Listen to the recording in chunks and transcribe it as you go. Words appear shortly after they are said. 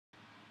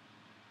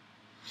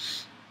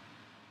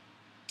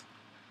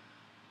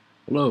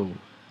Hello.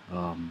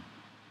 Um,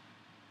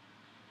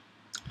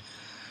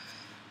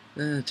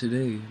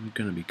 Today I'm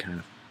gonna be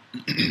kind of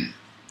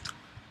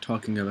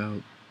talking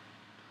about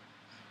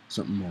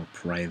something more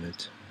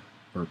private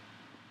or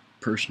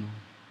personal.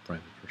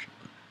 Private, personal.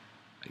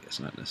 I guess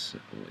not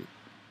necessarily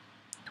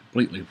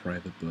completely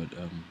private, but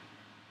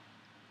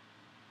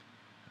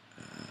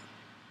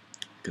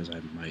because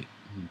I might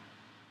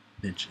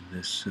mention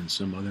this in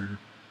some other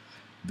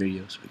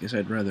video, so I guess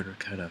I'd rather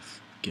kind of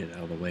get it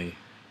out of the way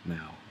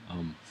now.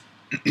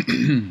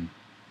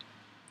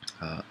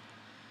 Uh,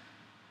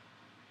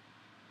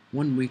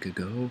 1 week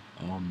ago,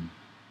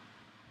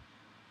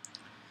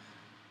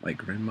 my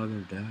grandmother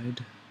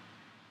died.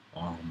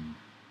 And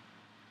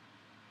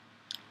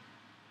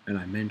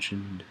I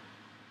mentioned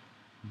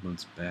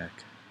months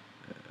back,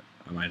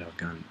 I might have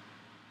gone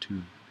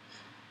too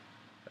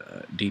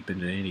deep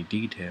into any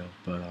detail,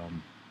 but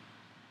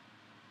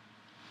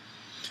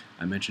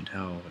I mentioned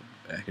how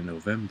back in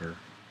November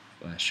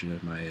last year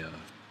my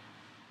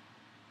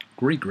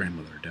great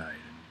grandmother died,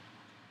 and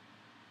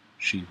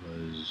she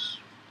was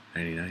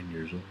 99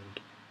 years old.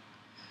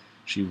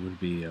 She would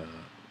be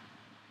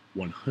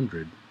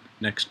 100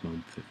 next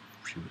month if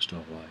she was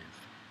still alive.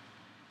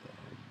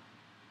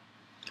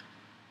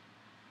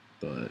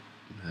 But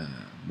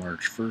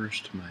March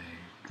 1st, my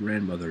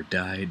grandmother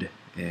died,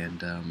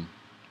 and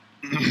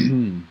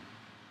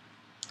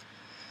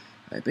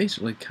I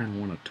basically kind of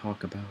want to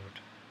talk about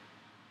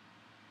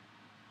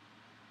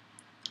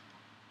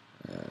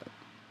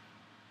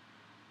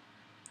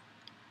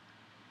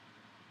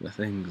the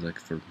things like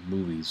for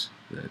movies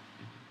that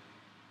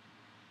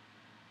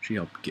she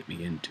helped get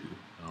me into.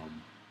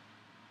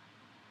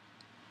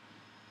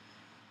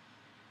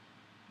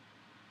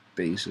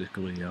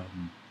 Basically,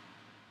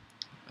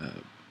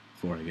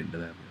 before I get into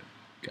that,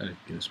 I gotta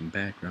give some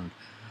background.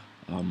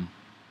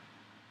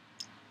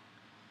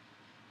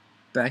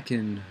 Back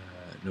in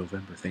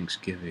November,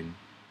 Thanksgiving,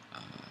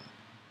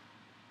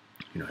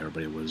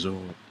 everybody was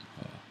all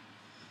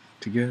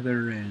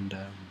together, and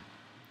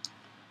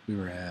we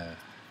were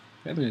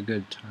having a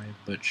good time.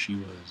 But she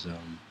was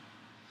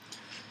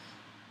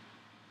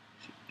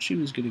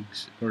getting,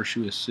 or she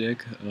was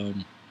sick.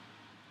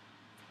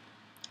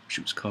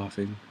 She was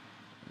coughing.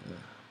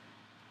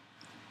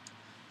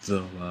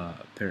 Though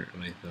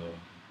apparently,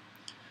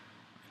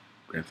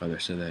 grandfather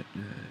said that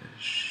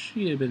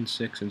she had been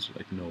sick since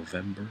like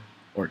November,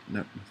 or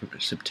not November,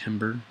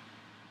 September.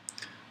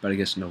 But I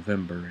guess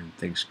November and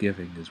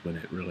Thanksgiving is when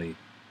it really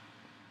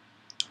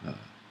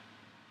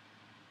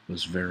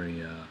was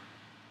very,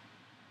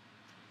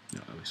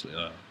 obviously,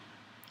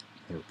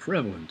 more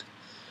prevalent.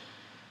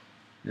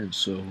 And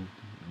so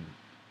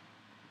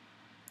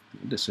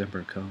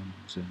December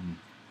comes, and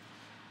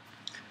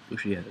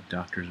she had a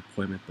doctor's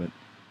appointment, but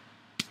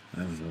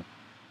I don't know.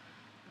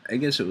 I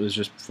guess it was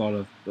just thought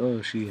of,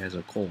 oh, she has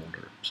a cold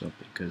or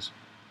something, because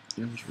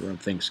it's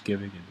around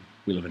Thanksgiving, and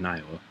we live in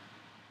Iowa.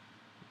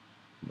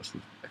 Most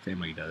of my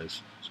family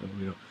does. So,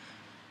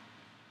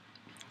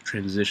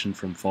 transition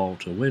from fall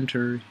to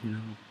winter,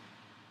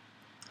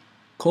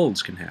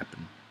 colds can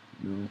happen,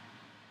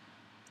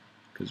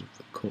 because of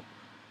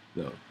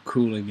the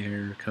cooling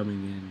air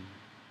coming in,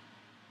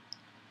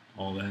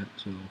 all that.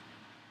 So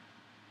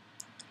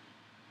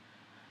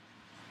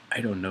I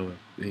don't know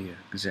the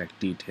exact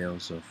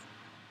details of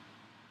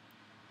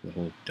the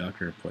whole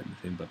doctor appointment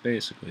thing, but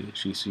basically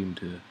she seemed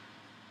to,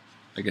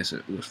 I guess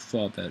it was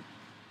thought that,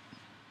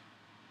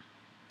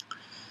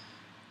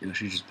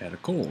 she just had a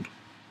cold.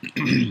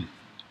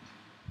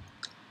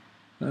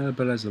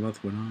 But as the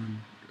month went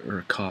on,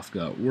 her cough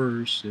got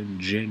worse. In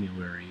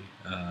January,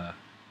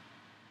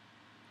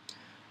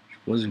 she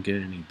wasn't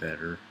getting any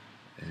better,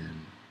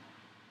 and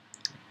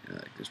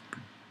I just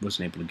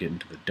wasn't able to get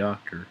into the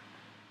doctor.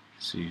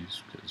 She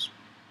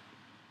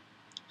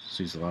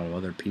sees a lot of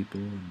other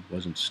people, and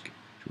she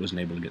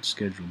wasn't able to get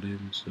scheduled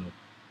in. So at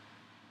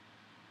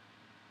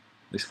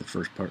least the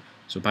first part.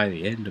 So by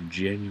the end of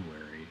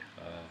January,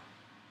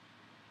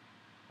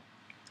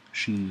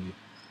 she,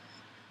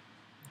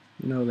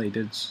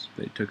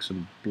 they took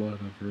some blood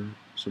of her,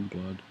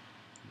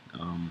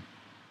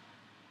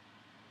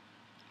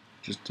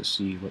 just to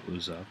see what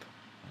was up.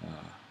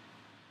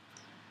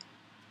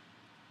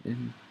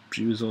 And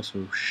she was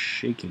also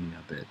shaking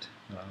a bit,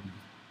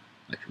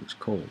 like it was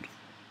cold.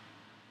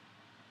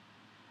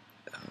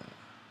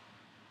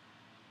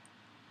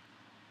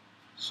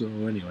 So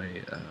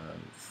anyway,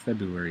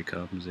 February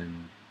comes,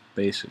 and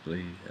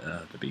basically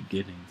the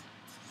beginning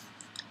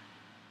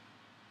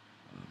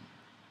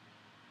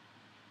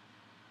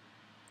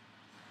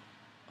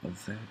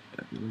of that,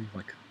 I believe,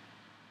 like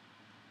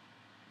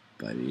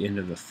by the end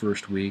of the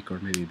first week, or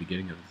maybe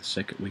beginning of the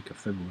second week of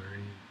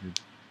February,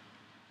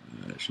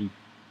 she's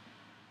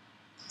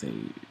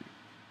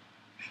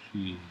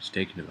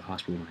taken to the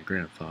hospital with my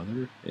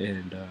grandfather,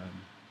 and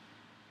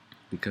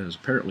because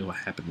apparently what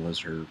happened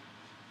was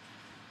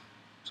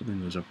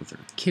something was up with her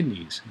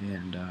kidneys,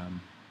 and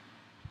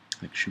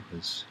like she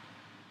was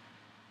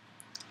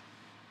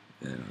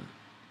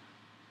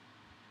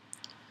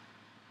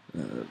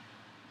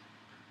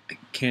I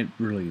can't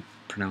really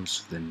pronounce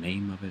the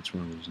name of it. It's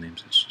one of those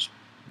names that's just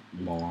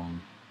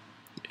long.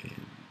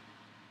 And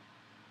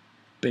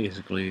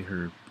basically,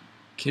 her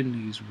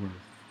kidneys were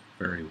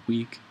very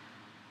weak,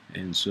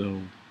 and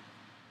so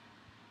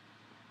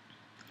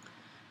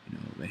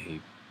they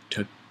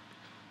took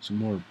some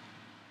more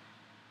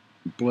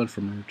blood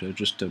from her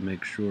just to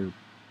make sure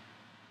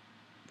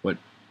what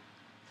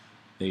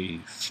they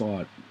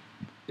thought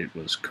it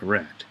was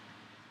correct,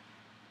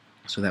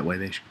 so that way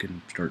they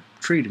can start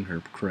treating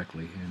her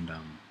correctly. And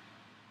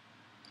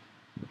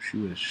she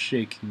was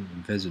shaking.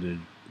 And visited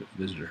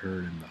her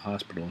in the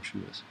hospital. She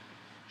was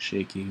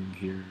shaking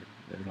here,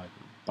 there, like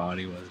her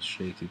body was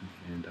shaking,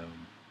 and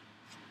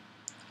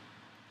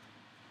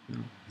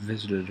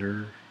visited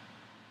her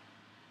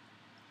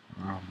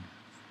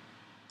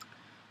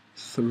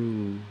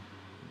through.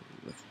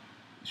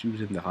 She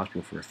was in the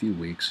hospital for a few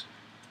weeks.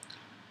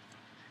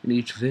 In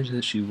each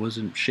visit, she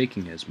wasn't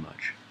shaking as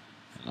much.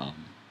 So,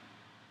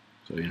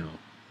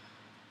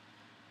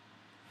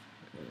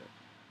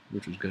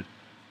 which was good.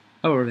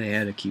 However, they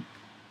had to keep,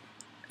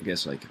 I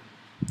guess, like,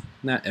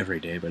 not every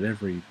day, but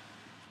every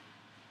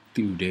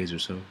few days or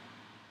so,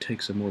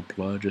 take some more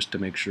blood just to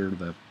make sure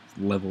the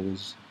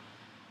levels,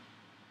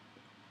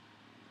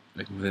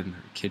 like, within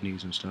her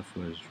kidneys and stuff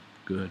was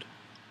good.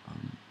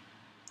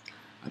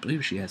 I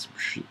believe she had some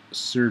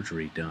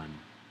surgery done.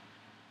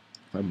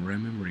 If I'm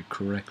remembering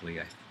correctly,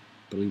 I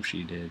believe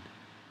she did.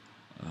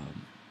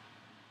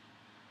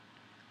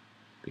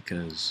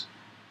 Because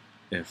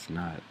if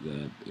not,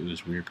 it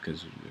was weird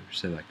because it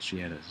said like she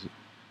had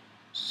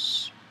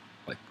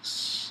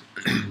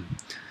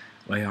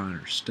lay on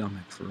her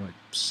stomach for like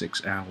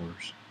 6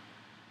 hours,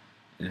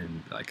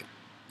 and like,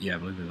 yeah, I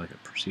believe it was like a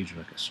procedure,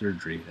 like a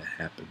surgery that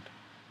happened.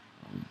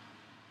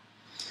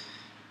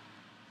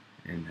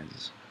 And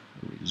as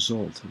a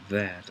result of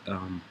that,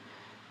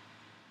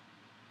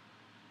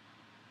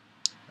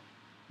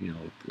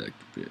 like,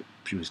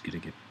 she was gonna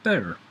get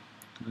better,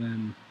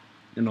 and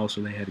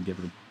also they had to give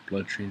her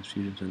blood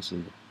transfusions since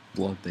of the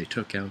blood they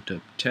took out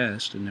to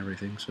test and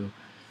everything. So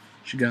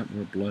she got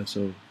more blood.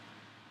 So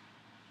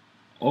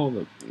all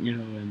the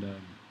and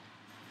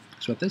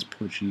so at this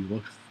point she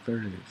looked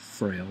fairly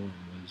frail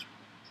and was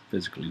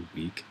physically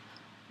weak.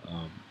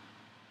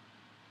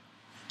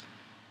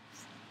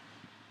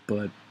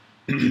 But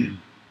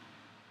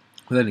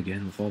then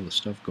again, with all the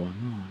stuff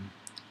going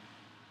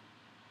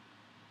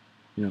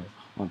on,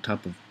 on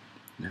top of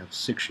how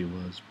sick she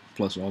was,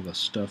 plus all the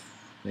stuff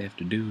they have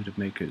to do to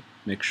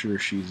make sure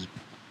she's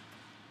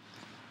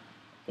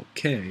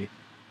okay.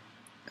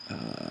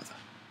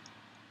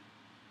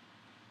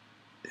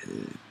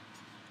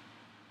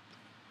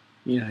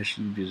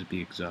 She'd just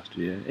be exhausted.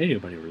 Yeah,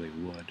 anybody really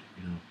would,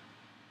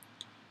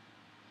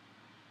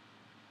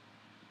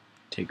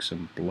 take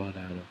some blood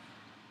out of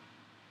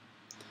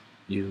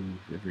you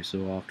every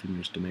so often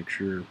just to make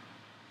sure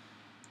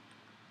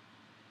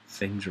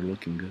things are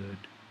looking good.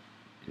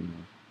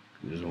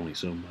 There's only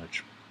so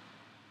much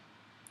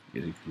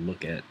you can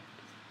look at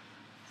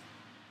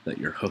that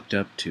you're hooked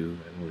up to.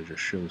 It only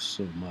just shows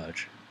so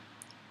much.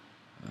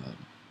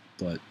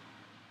 But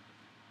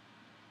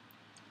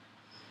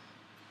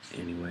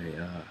anyway,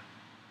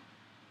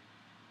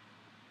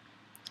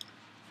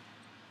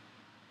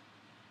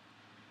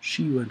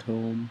 she went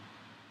home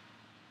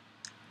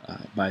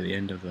by the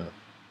end of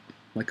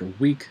like a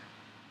week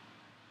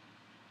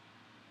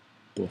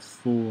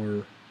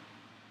before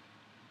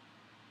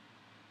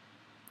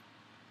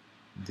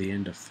the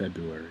end of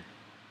February.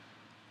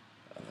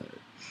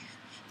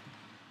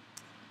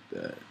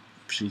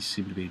 She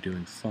seemed to be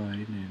doing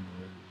fine and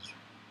was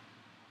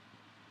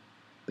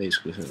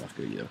basically said,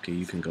 okay,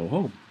 you can go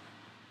home.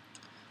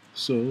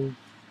 So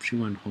she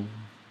went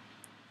home,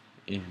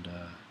 and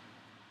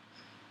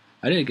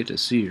I didn't get to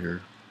see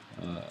her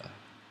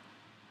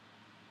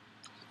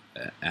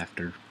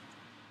after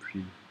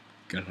she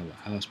got out of the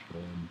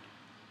hospital, and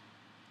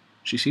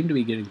she seemed to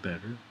be getting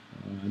better.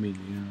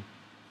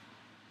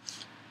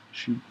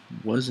 She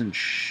wasn't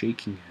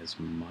shaking as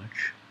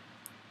much.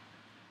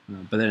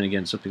 But then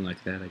again, something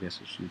like that, I guess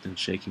if she's been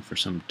shaking for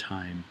some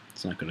time,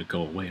 it's not going to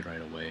go away right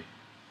away.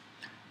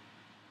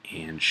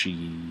 And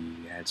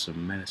she had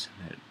some medicine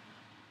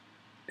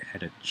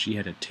that she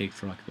had to take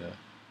for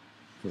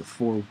for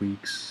 4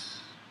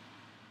 weeks,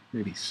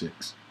 maybe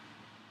 6,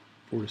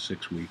 4 to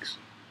 6 weeks,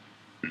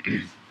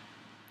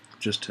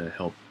 just to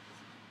help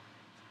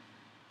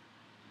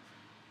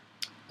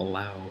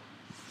allow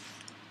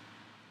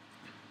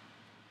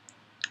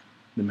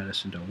the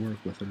medicine to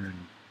work with her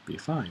and be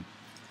fine.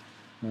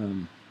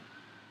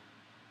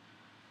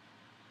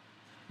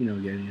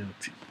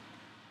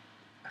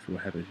 After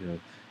what happened,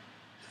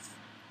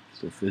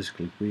 still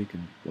physically weak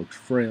and looked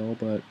frail,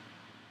 but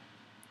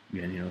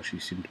again, she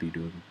seemed to be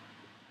doing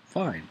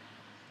fine,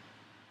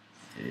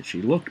 and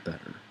she looked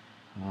better.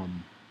 I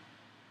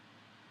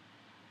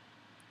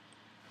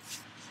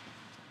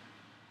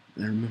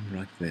remember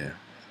like the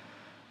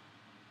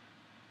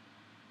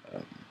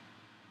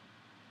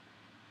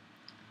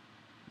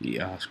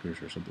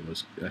Oscars or something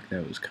was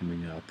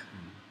coming up,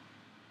 and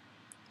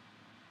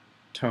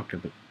talked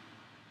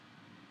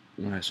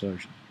when I saw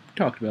she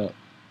talked about a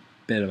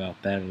bit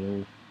about that a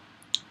little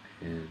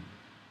and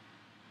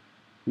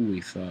who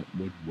we thought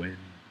would win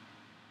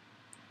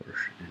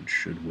and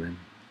should win.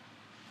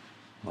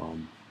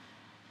 Um,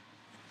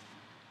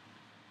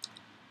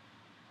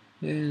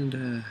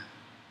 and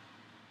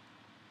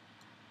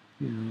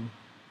you know,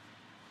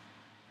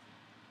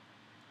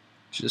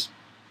 just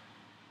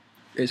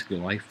basically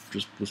life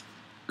just was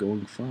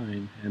going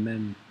fine, and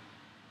then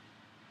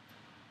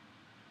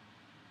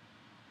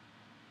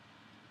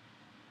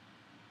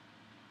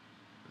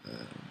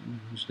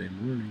Wednesday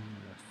morning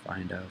I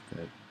find out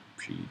that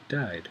she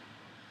died.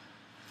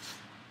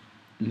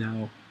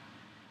 Now,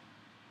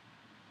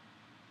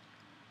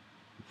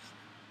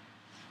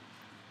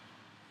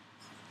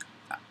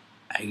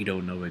 I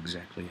don't know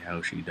exactly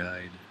how she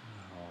died,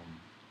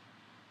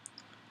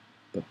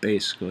 but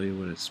basically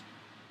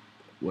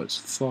what's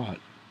thought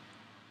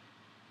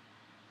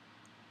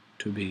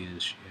to be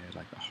is she had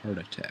like a heart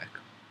attack.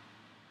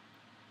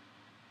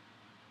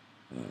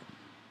 Uh,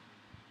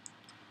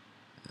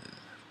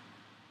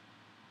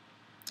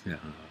 yeah,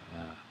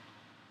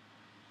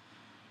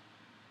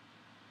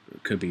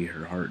 it could be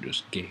her heart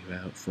just gave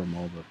out from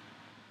all the,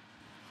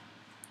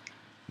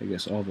 I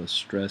guess, all the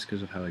stress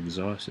because of how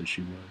exhausted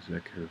she was.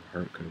 Like her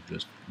heart could have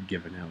just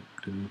given out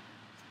too.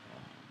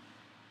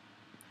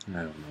 I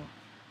don't know,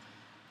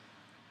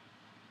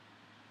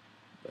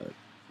 but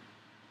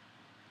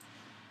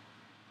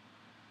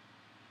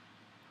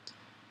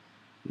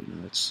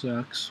it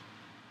sucks.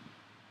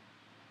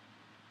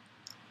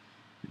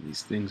 And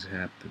these things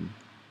happen.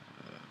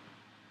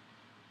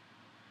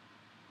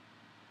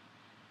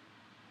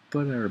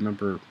 But I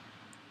remember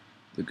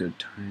the good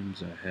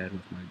times I had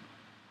with my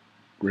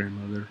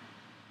grandmother.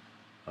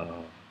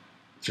 Uh,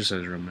 just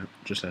as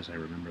I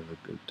remember the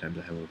good times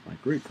I had with my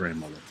great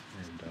grandmother,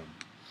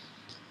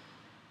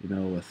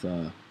 and with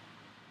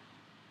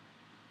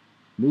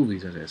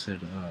movies, as I said,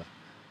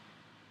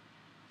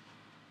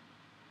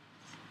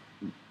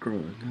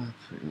 growing up,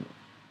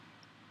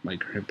 my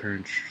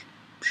grandparents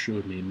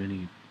showed me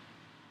many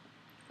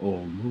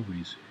old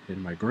movies,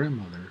 and my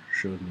grandmother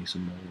showed me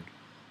some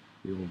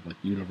the old like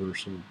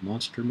Universal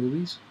monster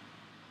movies,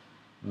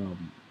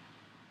 um,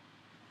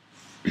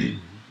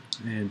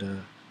 and uh,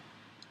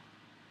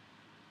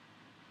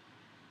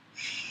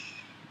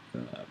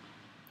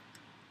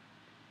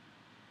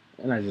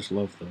 and I just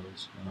love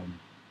those.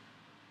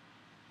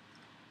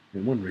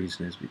 And one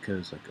reason is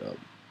because like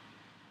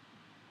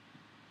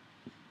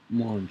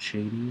Lon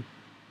Chaney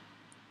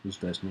was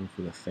best known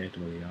for the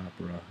Phantom of the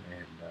Opera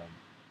and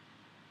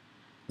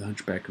the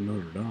Hunchback of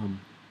Notre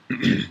Dame.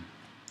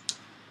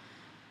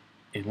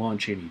 And Lon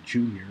Chaney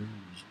Jr.,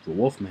 the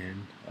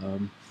Wolfman,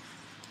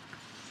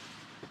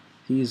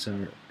 he's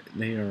our,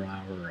 they are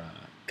our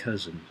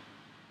cousins.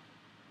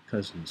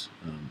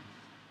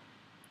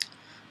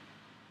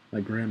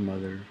 My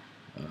grandmother,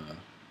 uh,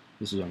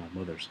 this is on my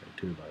mother's side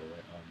too, by the way.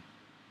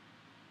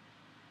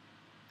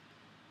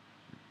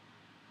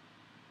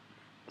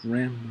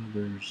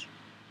 Grandmother's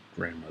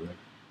grandmother,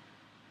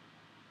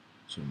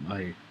 so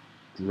my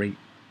great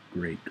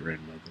great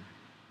grandmother,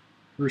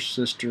 her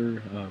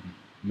sister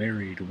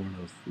married one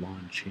of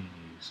Lon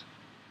Chaney's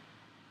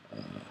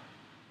uh,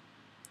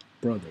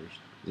 brothers.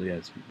 He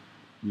had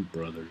two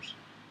brothers,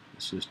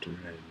 a sister,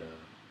 and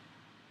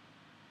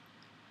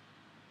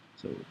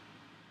so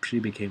she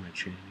became a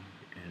Chaney,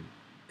 and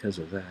because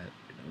of that,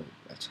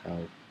 that's how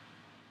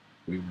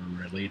we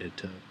were related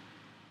to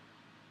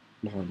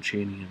Lon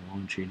Chaney and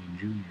Lon Chaney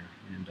Jr.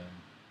 And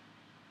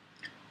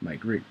my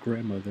great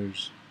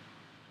grandmother's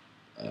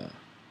uh,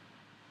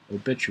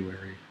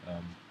 obituary.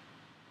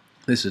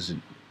 This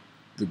isn't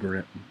the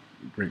great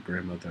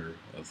grandmother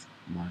of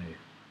my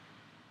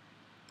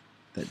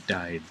that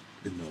died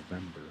in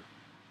November.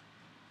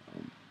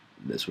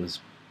 This was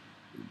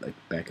like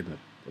back in the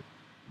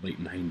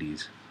late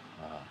 '90s.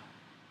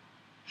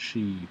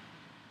 She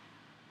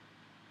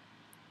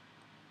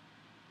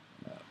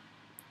uh,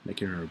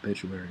 making her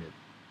obituary, it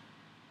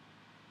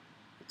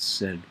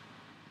said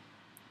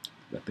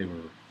that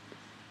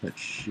that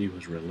she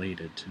was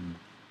related to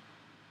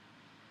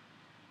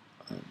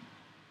um,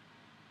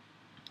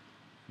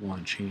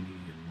 Lon Chaney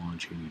and Lon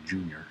Chaney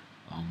Jr.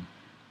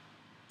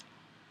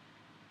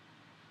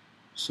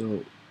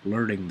 So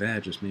learning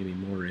that just made me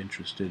more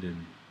interested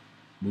in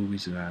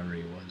movies than I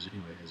already was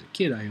anyway. As a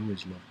kid, I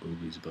always loved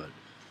movies, but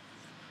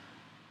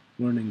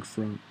learning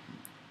from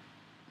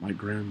my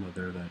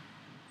grandmother that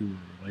we were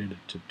related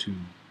to two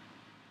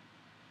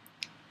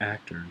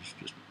actors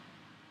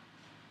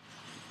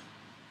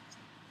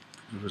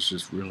it was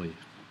just really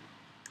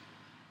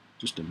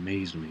just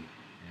amazed me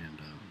and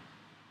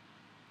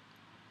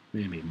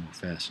made me more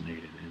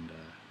fascinated. And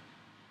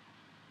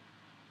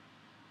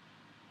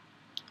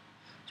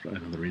it's probably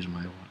another reason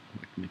why I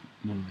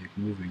want to make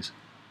movies.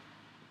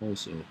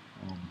 Also,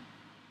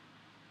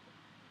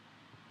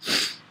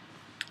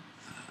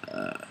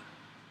 uh,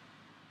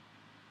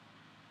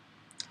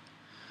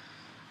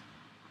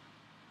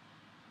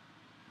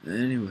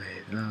 anyway,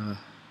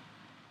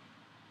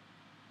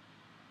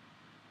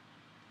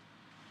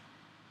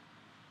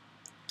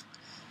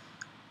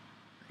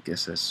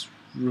 guess that's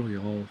really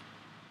all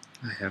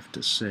I have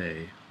to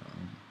say.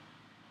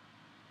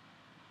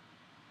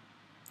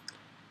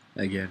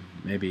 Again,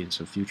 maybe in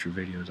some future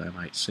videos I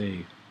might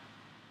say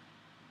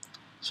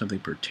something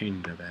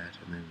pertaining to that,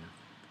 and then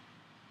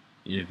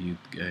if any of you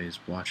guys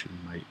watching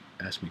might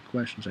ask me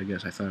questions, I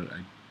guess I thought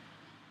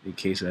in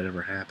case that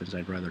ever happens,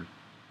 I'd rather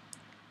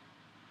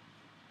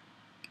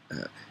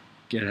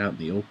get it out in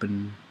the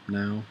open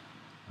now.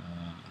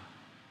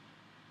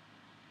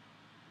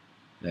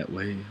 That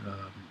way,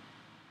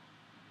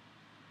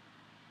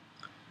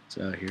 it's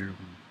out here.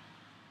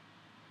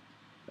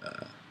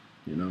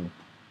 You know,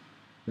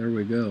 there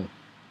we go.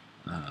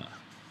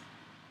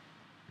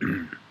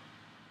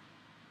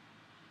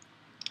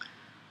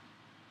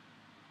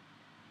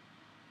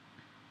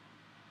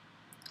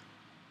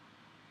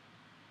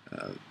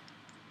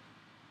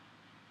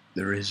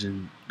 There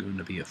isn't going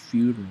to be a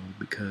funeral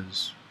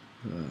because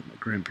my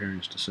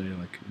grandparents to say,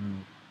 like,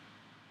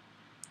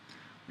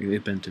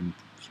 they've been to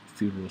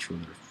funerals for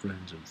their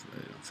friends and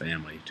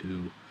family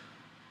too,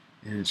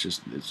 and it's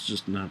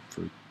just not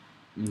for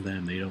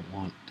them. They don't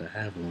want to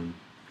have one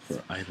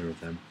for either of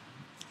them.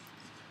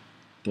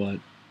 But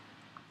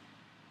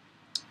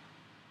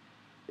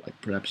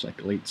like perhaps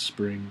like late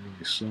spring,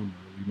 early summer,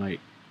 we might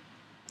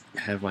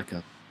have like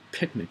a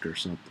picnic or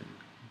something.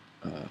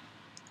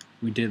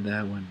 We did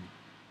that when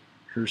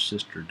her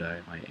sister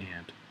died, my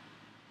aunt,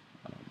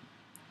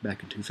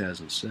 back in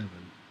 2007.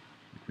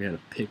 We had a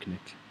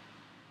picnic,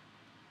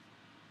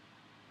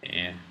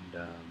 and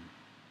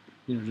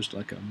just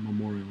like a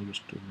memorial,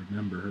 just to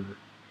remember her.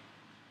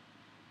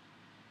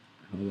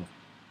 All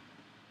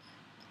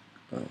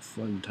the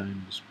fun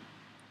times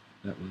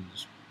that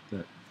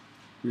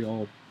we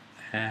all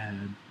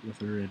had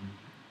with her, and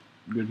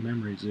good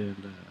memories,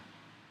 and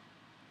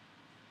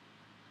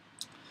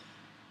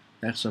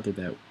that's something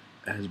that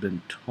has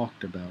been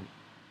talked about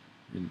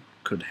and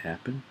could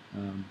happen.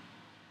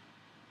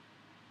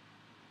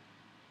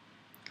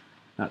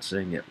 Not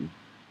saying it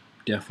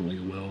definitely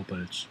will, but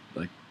it's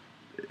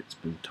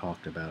been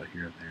talked about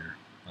here and there.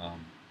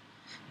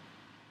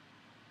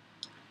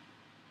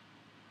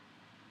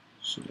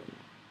 So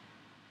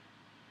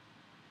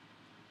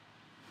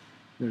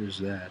there's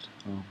that.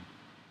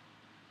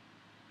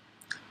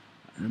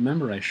 I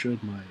remember I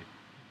showed my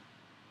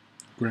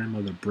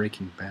grandmother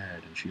Breaking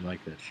Bad, and she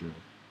liked that show.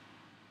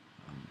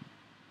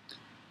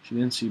 She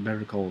didn't see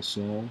Better Call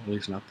Saul, at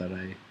least not that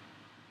I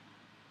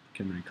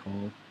can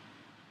recall.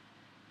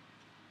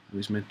 I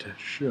was meant to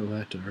show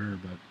that to her,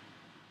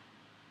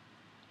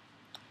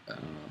 but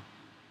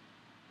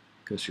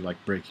because she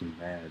liked Breaking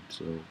Bad,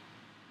 so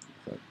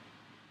I thought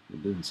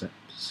it didn't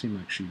seem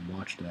like she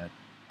watched that,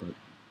 but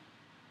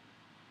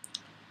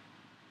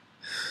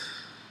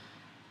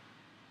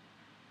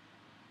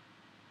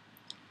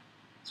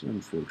it's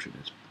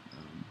unfortunate.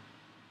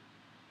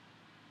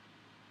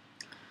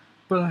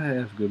 But I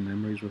have good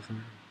memories with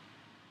her,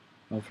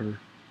 of her,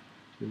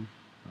 too.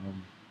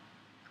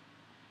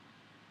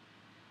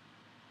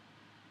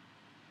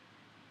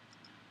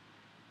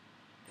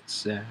 It's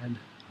sad.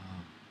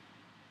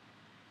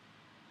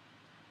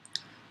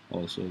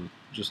 Also,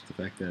 just the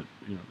fact that,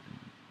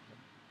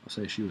 I'll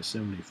say she was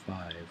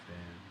 75,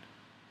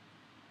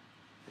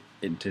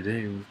 and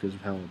today, because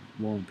of how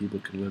long people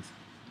can live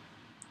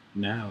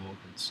now,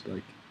 it's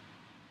like,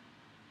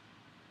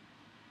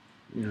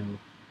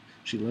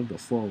 she lived a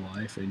full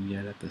life, and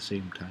yet at the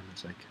same time,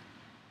 it's like,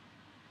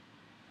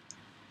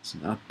 it's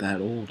not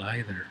that old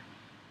either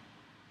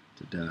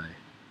to die.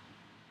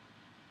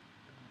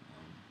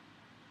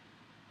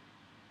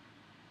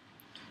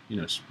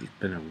 It's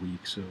been a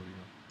week, so,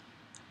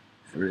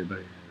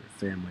 everybody in her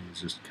family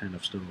is just kind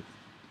of still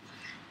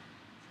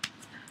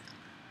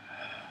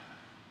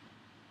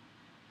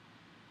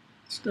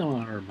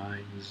on our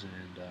minds,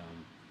 and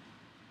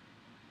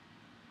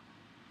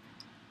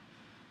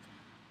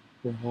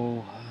we're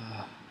all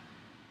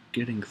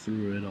getting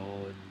through it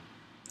all in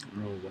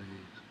our own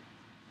ways.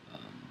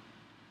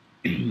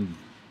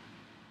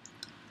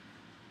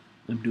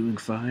 I'm doing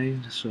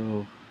fine,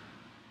 so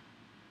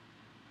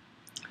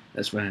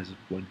as fine as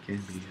one can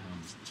be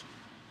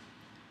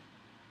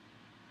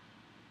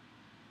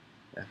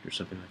after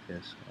something like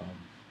this.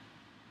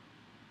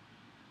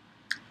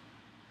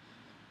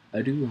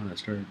 I do want to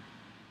start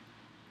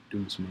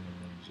doing some of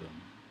those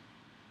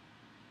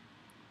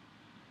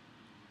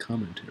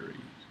commentaries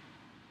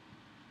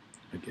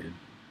again.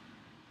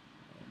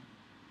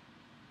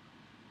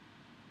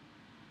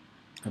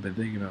 I've been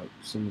thinking about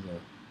some of the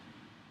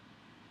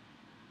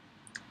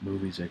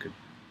movies I could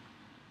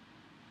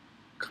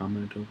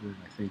comment over, and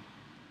I think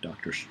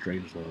Dr.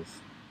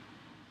 Strangelove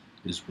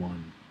is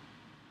one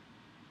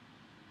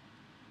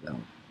that I'll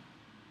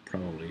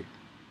probably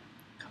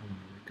comment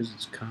over, because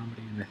it's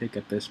comedy, and I think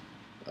at this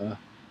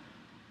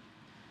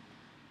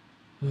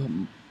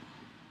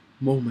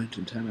moment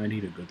in time I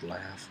need a good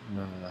laugh.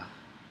 I'm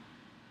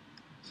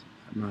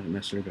not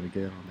necessarily going to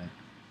get on that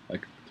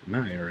like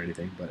tonight or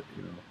anything, but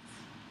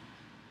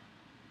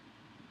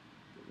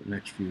the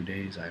next few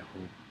days I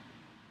hope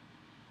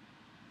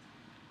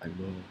I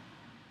will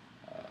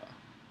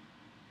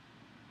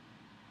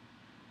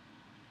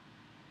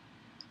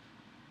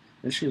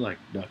And she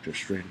liked Doctor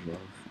Strangelove.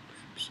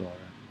 She saw it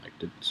and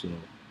liked it, so.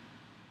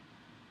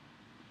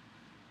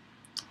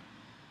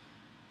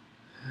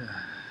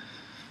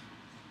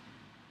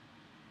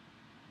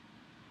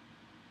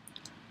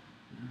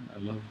 I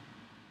love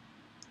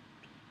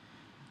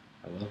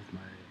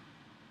my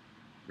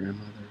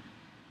grandmother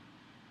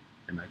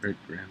and my great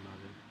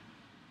grandmother,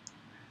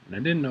 and I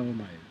didn't know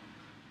my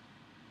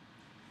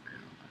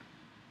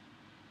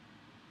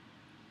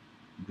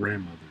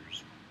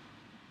grandmother's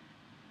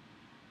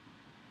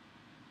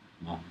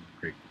mom,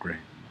 great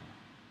grandma,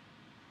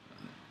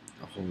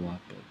 a whole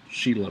lot, but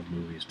she loved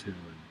movies too,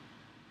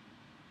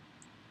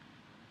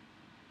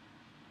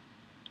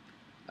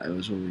 and I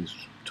was always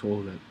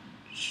told that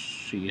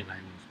she and I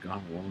would have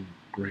gone along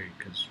great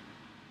because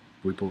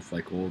we both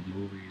like old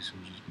movies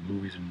and just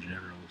movies in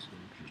general, so we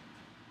just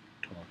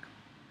talk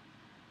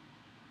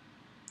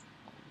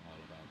a lot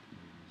about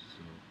movies.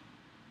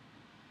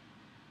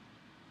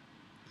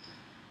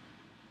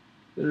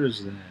 So there's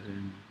that,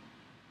 and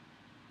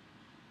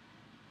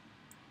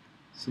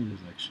it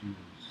seems like she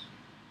was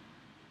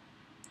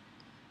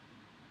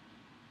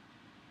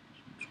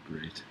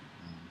great.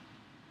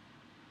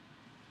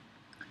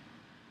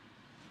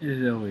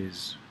 It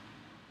always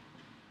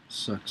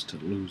sucks to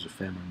lose a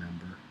family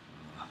member.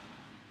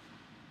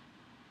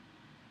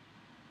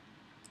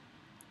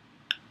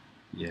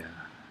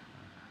 Yeah.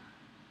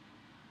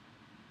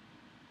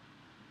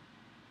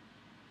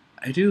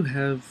 I do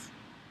have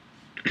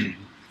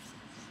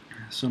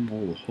some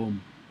old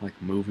home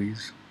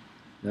movies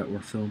that were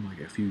filmed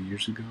a few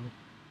years ago.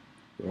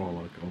 They're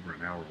all over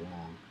an hour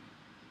long,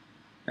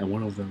 and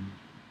one of them,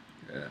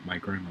 my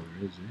grandmother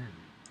is in.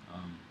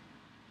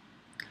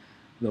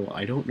 Though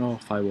I don't know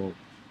if I will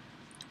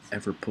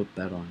ever put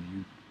that on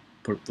you,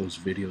 put those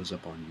videos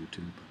up on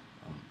YouTube.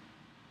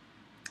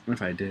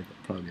 If I did,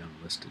 it'd probably be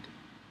unlisted.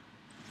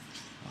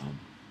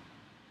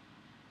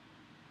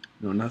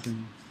 No,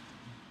 nothing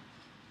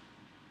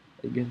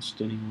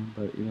against anyone,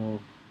 but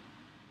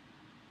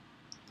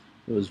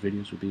those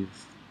videos would be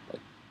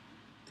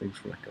things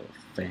for a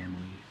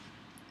family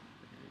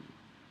and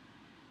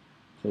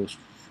close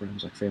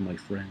friends, family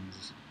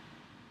friends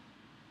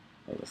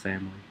of the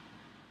family.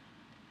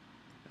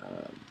 I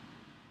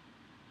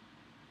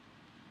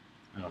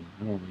don't know.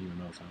 I don't even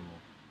know if I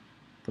will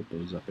put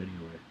those up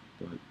anyway,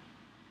 but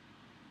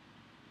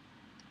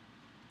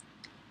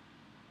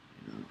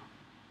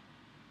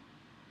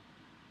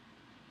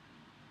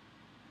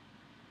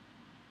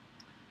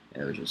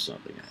it was just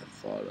something I had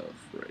thought of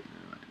right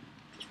now. I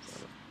just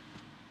thought of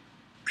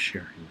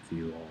sharing with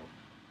you all.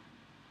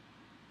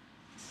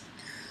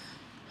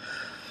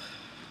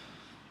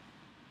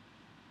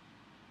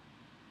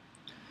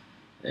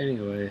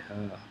 Anyway,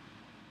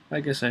 I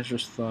guess I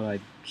just thought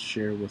I'd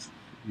share with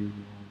you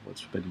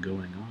what's been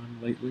going on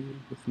lately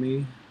with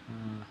me.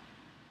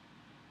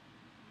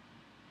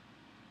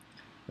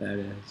 That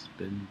has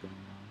been going on.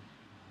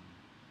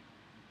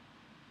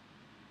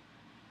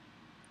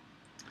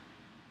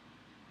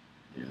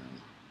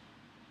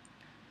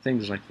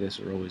 Things like this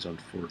are always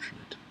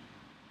unfortunate.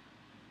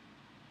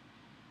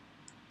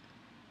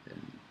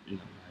 And,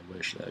 I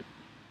wish that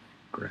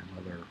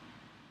grandmother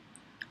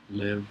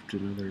lived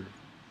another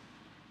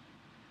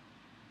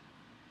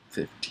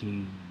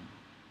 15,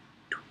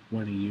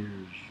 20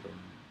 years, or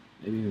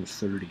maybe even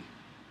 30.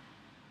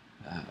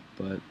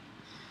 But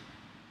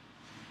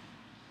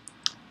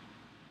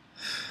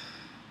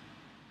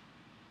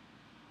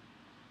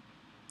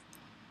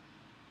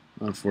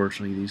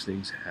unfortunately, these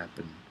things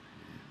happen.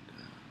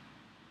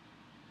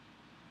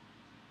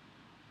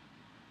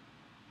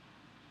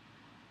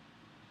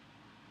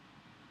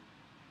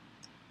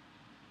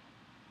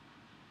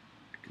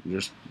 And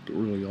just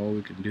really all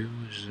we can do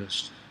is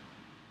just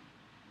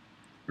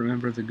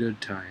remember the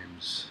good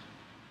times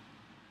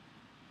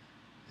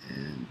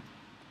and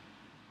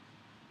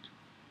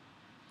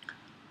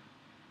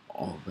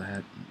all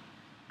that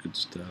good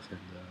stuff. And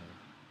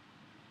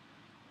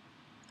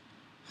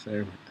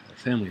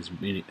family has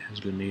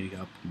been meeting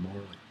up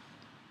more.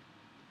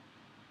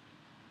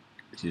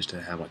 It used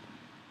to have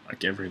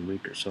every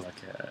week or so,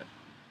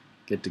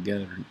 get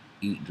together and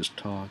eat and just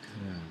talk.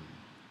 And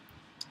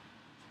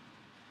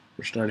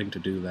we're starting to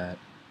do that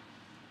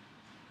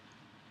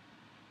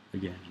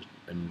again,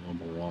 and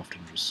more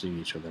often, just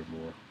see each other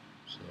more.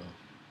 So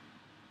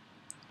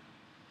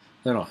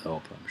that'll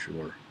help, I'm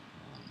sure.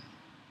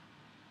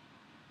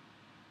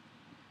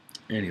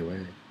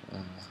 Anyway,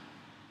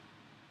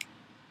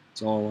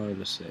 that's all I wanted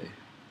to say.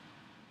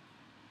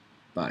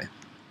 Bye.